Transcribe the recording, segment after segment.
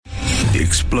the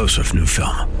explosive new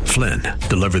film, Flynn,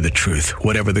 deliver the truth,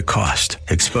 whatever the cost,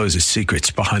 exposes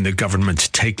secrets behind the government's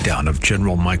takedown of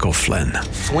General Michael Flynn.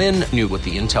 Flynn knew what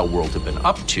the intel world had been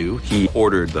up to. He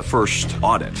ordered the first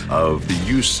audit of the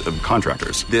use of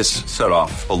contractors. This set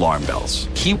off alarm bells.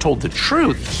 He told the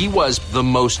truth. He was the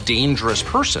most dangerous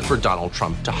person for Donald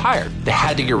Trump to hire. They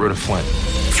had to get rid of Flynn.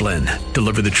 Flynn,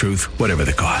 deliver the truth, whatever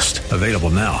the cost. Available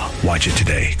now. Watch it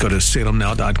today. Go to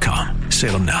salemnow.com.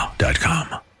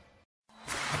 salemnow.com.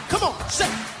 Come on, say,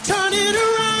 turn it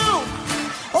around.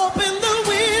 Open the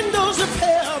windows of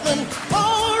heaven.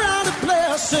 Pour out a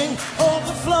blessing,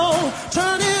 overflow.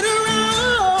 Turn it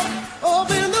around.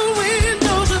 Open the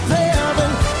windows of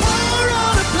heaven. Pour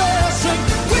out a blessing.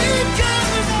 We've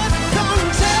got that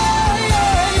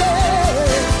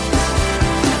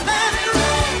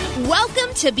contagion.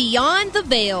 Welcome to Beyond the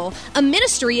Veil, a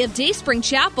ministry of Dayspring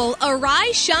Chapel.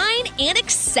 Arise, shine, and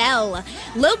excel.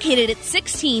 Located at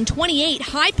 1628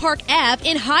 Hyde Park Ave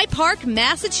in Hyde Park,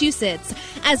 Massachusetts.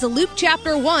 As Luke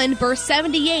chapter 1, verse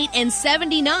 78 and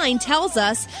 79 tells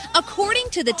us, according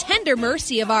to the tender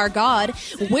mercy of our God,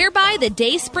 whereby the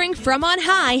dayspring from on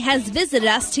high has visited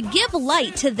us to give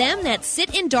light to them that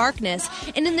sit in darkness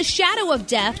and in the shadow of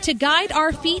death, to guide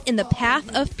our feet in the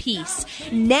path of peace.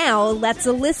 Now, let's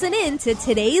listen in to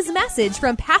today's message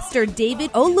from Pastor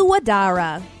David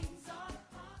Oluwadara.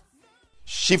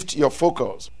 Shift your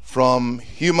focus from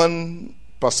human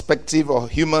perspective or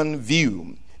human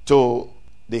view to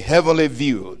the heavenly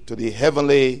view, to the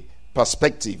heavenly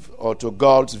perspective, or to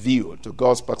God's view, to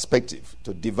God's perspective,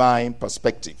 to divine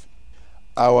perspective.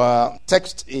 Our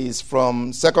text is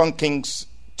from 2 Kings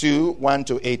 2, 1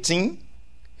 to 18.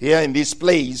 Here in this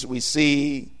place we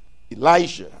see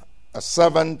Elisha, a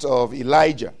servant of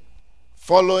Elijah,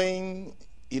 following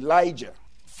Elijah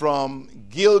from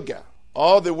Gilgal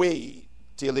all the way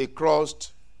till he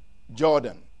crossed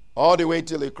Jordan, all the way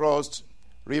till he crossed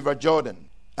River Jordan.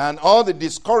 And all the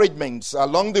discouragements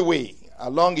along the way,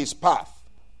 along his path,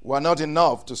 were not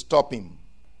enough to stop him.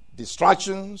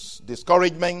 Distractions,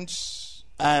 discouragements,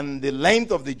 and the length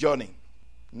of the journey,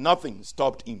 nothing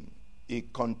stopped him. He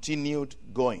continued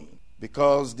going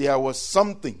because there was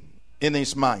something in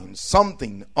his mind,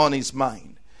 something on his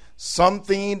mind,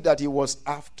 something that he was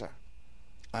after,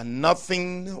 and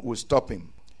nothing would stop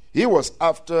him. He was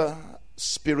after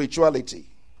spirituality.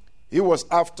 He was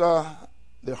after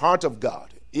the heart of God.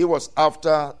 He was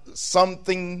after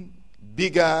something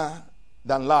bigger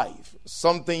than life,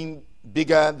 something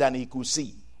bigger than he could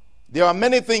see. There are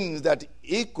many things that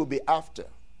he could be after.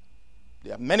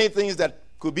 There are many things that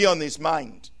could be on his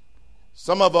mind.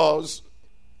 Some of us,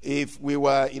 if we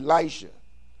were Elisha,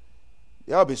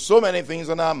 there will be so many things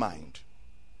on our mind.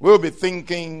 We'll be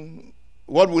thinking,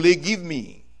 what will he give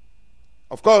me?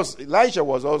 Of course, Elisha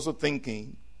was also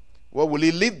thinking, what will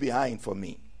he leave behind for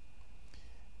me?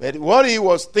 But what he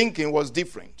was thinking was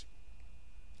different.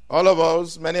 All of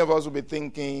us, many of us will be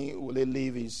thinking, will he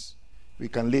leave we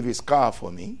can leave his car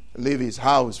for me, leave his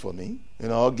house for me,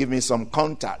 give me some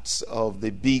contacts of the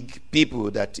big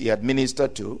people that he had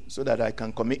ministered to so that I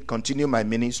can continue my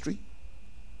ministry.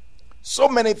 So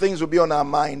many things will be on our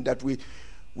mind that we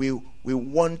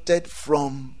wanted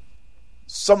from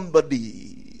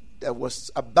somebody that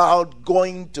was about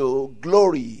going to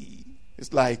glory.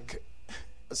 It's like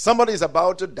somebody is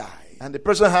about to die, and the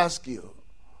person asks you,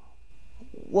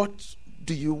 what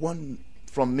do you want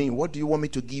from me? What do you want me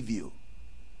to give you?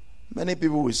 Many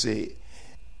people will say,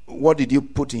 what did you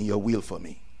put in your will for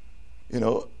me?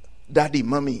 Daddy,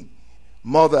 mommy,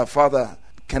 mother, father,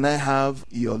 can I have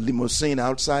your limousine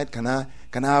outside? Can I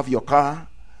have your car?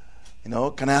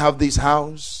 Can I have this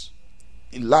house?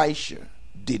 Elisha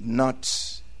did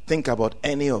not think about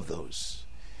any of those.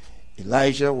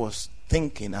 Elijah was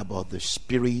thinking about the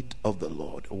Spirit of the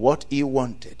Lord. What he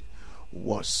wanted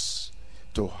was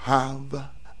to have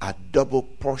a double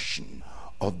portion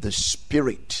of the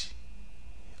Spirit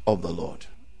of the Lord.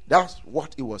 That's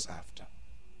what he was after.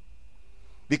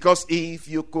 Because if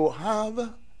you could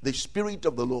have the Spirit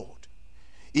of the Lord,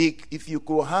 if you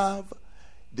could have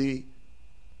you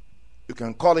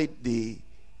can call it the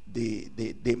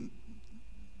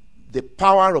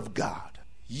power of God,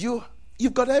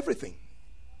 you've got everything.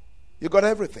 You've got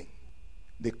everything.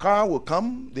 The car will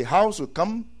come, the house will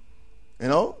come,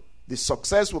 the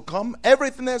success will come,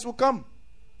 everything else will come.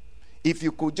 If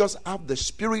you could just have the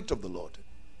Spirit of the Lord.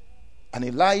 And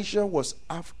Elijah was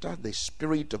after the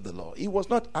Spirit of the Lord. He was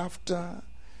not after,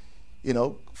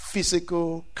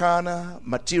 physical, carnal,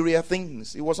 material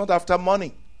things. He was not after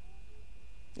money.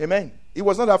 Amen. He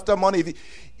was not after money.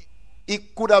 He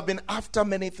could have been after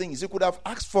many things. He could have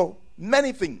asked for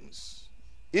many things.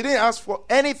 He didn't ask for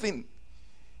anything.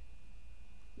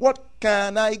 What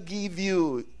can I give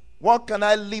you? What can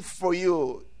I leave for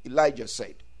you? Elijah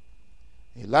said.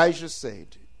 Elijah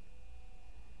said,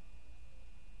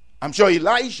 I'm sure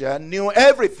Elijah knew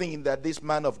everything that this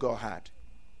man of God had.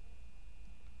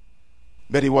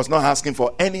 But he was not asking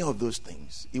for any of those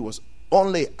things. He was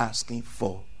only asking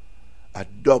for a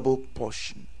double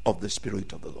portion of the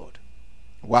Spirit of the Lord.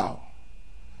 Wow.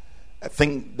 I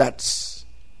think that's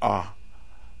a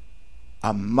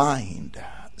mind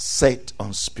set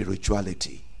on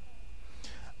spirituality.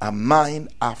 A mind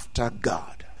after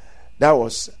God. That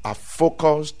was a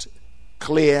focused,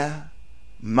 clear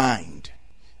mind.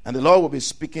 And the Lord will be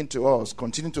speaking to us,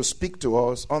 continue to speak to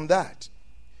us on that.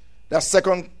 That's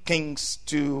 2 Kings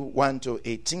 2,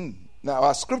 1-18. Now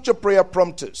our scripture prayer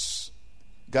prompts us.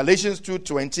 Galatians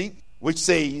 2:20, which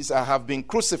says, I have been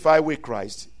crucified with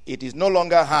Christ. It is no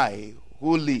longer I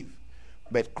who live,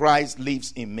 but Christ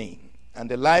lives in me. And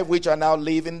the life which I now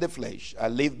live in the flesh, I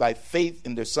live by faith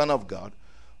in the Son of God,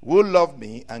 who loved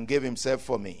me and gave himself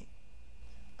for me.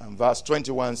 And verse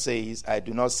 21 says, I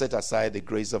do not set aside the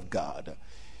grace of God.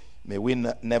 May we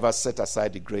never set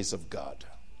aside the grace of God.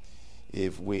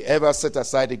 If we ever set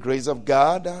aside the grace of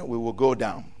God, we will go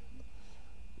down.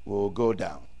 We will go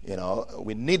down.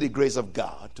 We need the grace of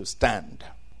God to stand.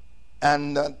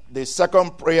 And the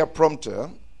second prayer prompter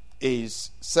is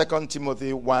 2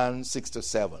 Timothy 1,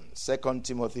 6-7. 2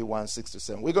 Timothy 1,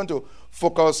 6-7. We're going to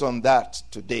focus on that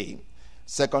today.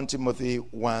 2 Timothy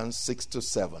 1,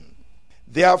 6-7.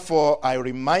 Therefore, I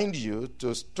remind you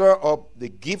to stir up the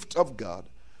gift of God,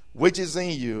 which is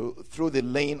in you through the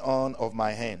laying on of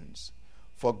my hands.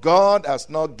 For God has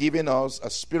not given us a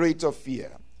spirit of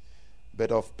fear,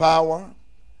 but of power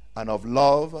and of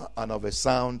love and of a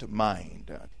sound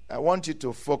mind. I want you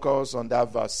to focus on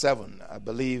that verse 7. I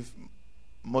believe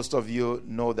most of you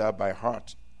know that by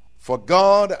heart. For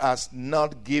God has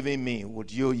not given me,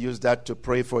 would you use that to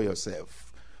pray for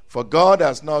yourself? For God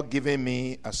has not given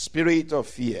me a spirit of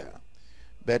fear,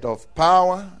 but of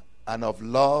power and of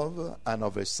love and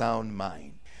of a sound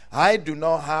mind. I do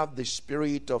not have the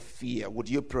spirit of fear. Would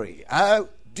you pray? I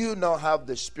do not have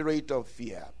the spirit of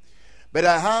fear, but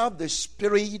I have the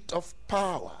spirit of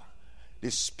power,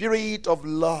 the spirit of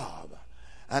love,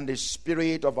 and the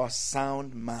spirit of a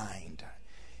sound mind.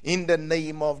 In the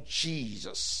name of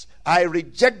Jesus, I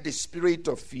reject the spirit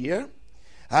of fear.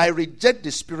 I reject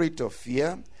the spirit of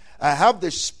fear. I have the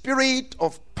spirit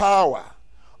of power,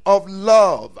 of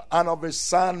love, and of a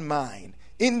sound mind.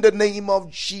 In the name of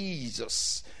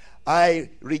Jesus, I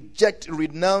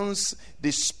renounce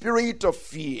the spirit of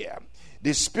fear,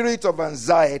 the spirit of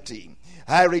anxiety.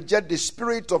 I reject the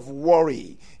spirit of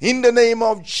worry in the name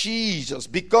of Jesus,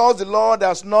 because the Lord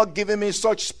has not given me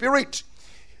such spirit.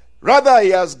 Rather, he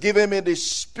has given me the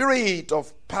spirit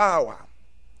of power,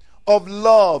 of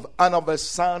love, and of a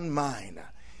sound mind.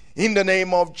 In the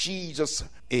name of Jesus,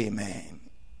 amen.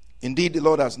 Indeed, the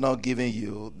Lord has not given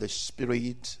you the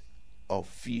spirit of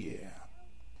fear,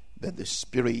 but the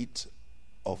spirit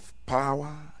of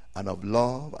power and of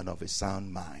love and of a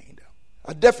sound mind.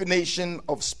 A definition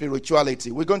of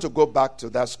spirituality. We're going to go back to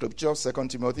that scripture, 2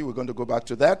 Timothy. We're going to go back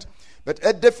to that. But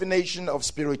a definition of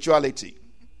spirituality.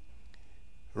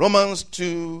 Romans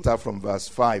 2, start from verse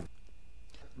 5.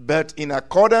 But in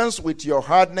accordance with your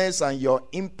hardness and your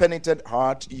impenitent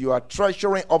heart, you are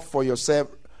treasuring up for yourself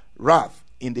wrath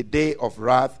in the day of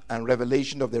wrath and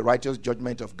revelation of the righteous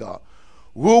judgment of God,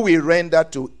 who will render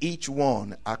to each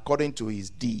one according to his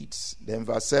deeds. Then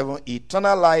verse 7,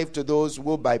 eternal life to those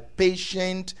who by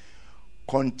patient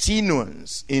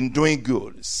continuance in doing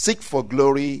good seek for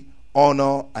glory,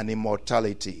 honor, and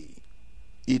immortality.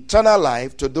 Eternal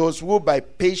life to those who by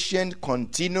patient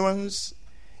continuance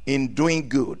in doing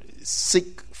good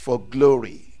seek for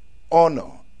glory,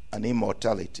 honor, and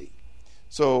immortality.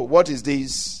 So what is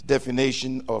this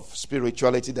definition of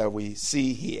spirituality that we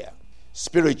see here?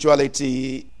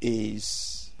 Spirituality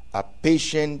is a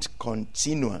patient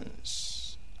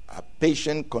continuance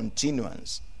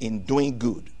in doing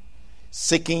good,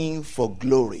 seeking for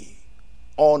glory,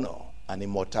 honor, and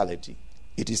immortality.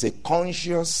 It is a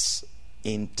conscious,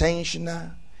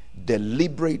 intentional,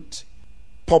 deliberate,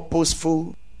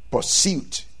 purposeful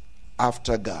pursuit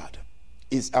after God.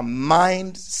 It's a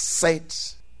mind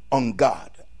set on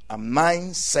God. A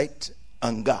mind set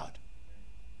on God.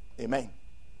 Amen.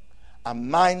 A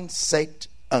mind set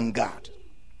on God.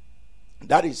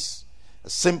 That is a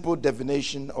simple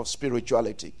definition of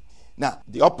spirituality. Now,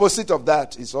 the opposite of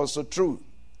that is also true.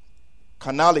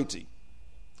 Carnality.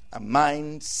 A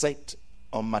mind set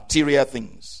on material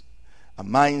things. A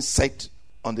mind set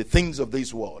on the things of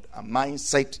this world. A mind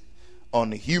set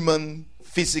on human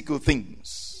physical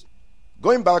things.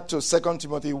 Going back to 2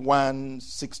 Timothy 1,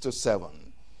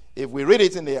 6-7, if we read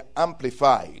it in the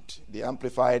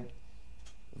Amplified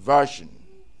version,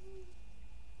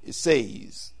 it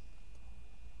says,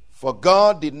 "For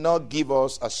God did not give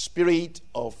us a spirit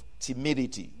of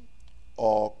timidity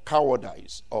or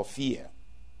cowardice or fear,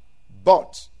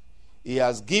 but He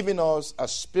has given us a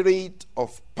spirit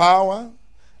of power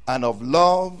and of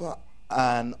love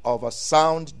and of a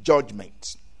sound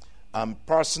judgment and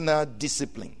personal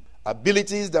discipline,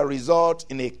 abilities that result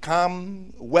in a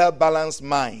calm, well-balanced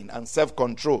mind and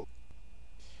self-control."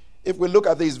 If we look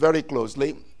at this very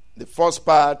closely, the first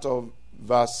part of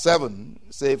verse 7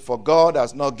 says, "For God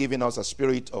has not given us a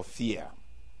spirit of fear."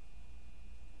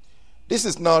 This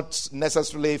is not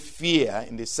necessarily fear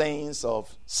in the sense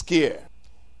of scare,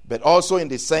 but also in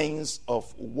the sense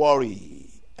of worry,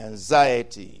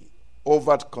 anxiety,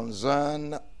 overt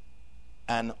concern,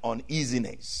 and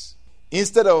uneasiness.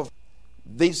 Instead of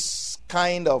this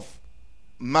kind of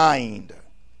mind,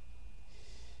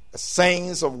 a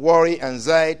sense of worry,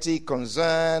 anxiety,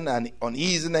 concern, and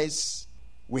uneasiness,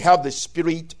 we have the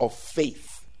spirit of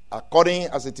faith, according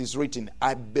as it is written,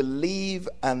 "I believe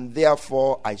and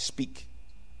therefore I speak."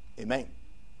 Amen.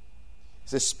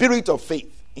 It's a spirit of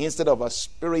faith instead of a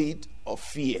spirit of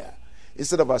fear,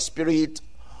 instead of a spirit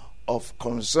of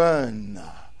concern,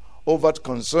 overt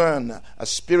concern, a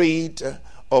spirit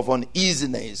of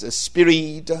uneasiness, a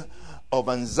spirit of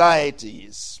anxiety,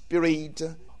 a spirit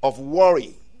of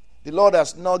worry. The Lord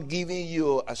has not given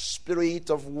you a spirit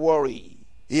of worry.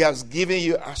 He has given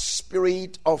you a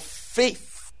spirit of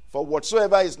faith. For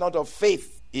whatsoever is not of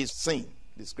faith is sin,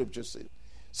 the scripture says.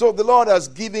 So the Lord has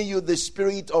given you the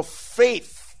spirit of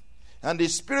faith. And the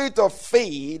spirit of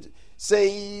faith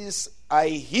says, "I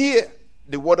hear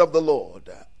the word of the Lord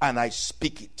and I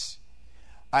speak it.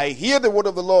 I hear the word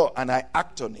of the Lord and I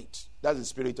act on it." That's the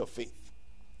spirit of faith.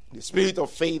 The spirit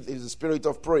of faith is the spirit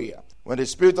of prayer. When the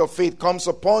spirit of faith comes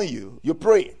upon you, you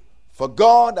pray. For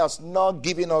God has not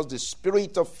given us the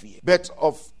spirit of fear, but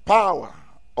of power,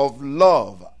 of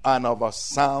love, and of a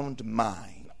sound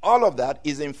mind. All of that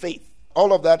is in faith.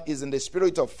 All of that is in the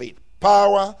spirit of faith.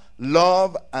 Power,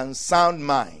 love, and sound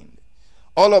mind.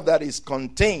 All of that is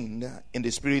contained in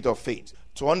the spirit of faith.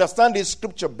 To understand this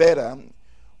scripture better,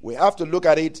 we have to look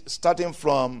at it starting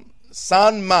from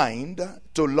sound mind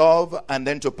to love and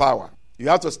then to power. You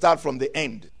have to start from the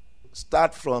end.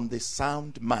 Start from the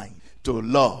sound mind to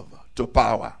love to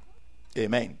power.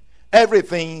 Amen.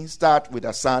 Everything starts with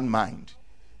a sound mind.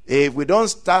 If we don't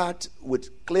start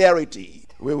with clarity,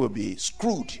 we will be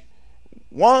screwed.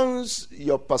 Once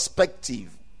your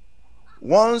perspective,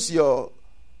 once your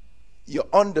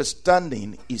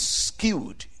understanding is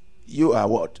skewed, you are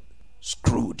what?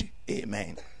 Screwed.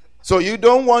 Amen. So you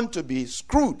don't want to be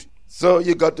screwed. So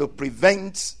you got to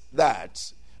prevent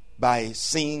that by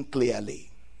seeing clearly,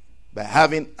 by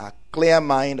having a clear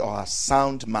mind or a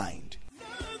sound mind.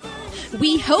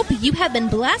 We hope you have been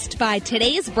blessed by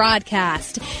today's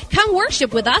broadcast. Come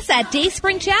worship with us at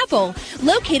Dayspring Chapel,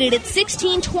 located at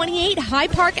 1628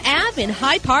 Hyde Park Ave in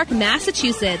Hyde Park,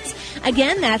 Massachusetts.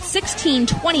 Again, that's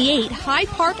 1628 Hyde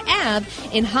Park Ave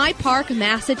in Hyde Park,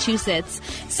 Massachusetts.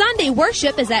 Sunday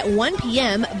worship is at 1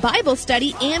 p.m., Bible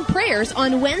study and prayers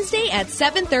on Wednesday at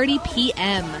 7:30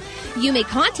 p.m. You may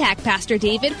contact Pastor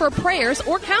David for prayers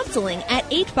or counseling at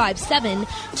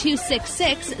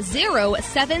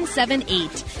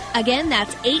 857-266-0778. Again,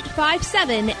 that's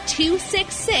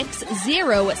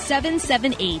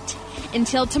 857-266-0778.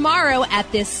 Until tomorrow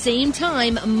at this same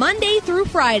time, Monday through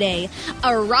Friday,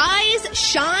 arise,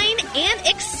 shine, and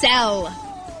excel.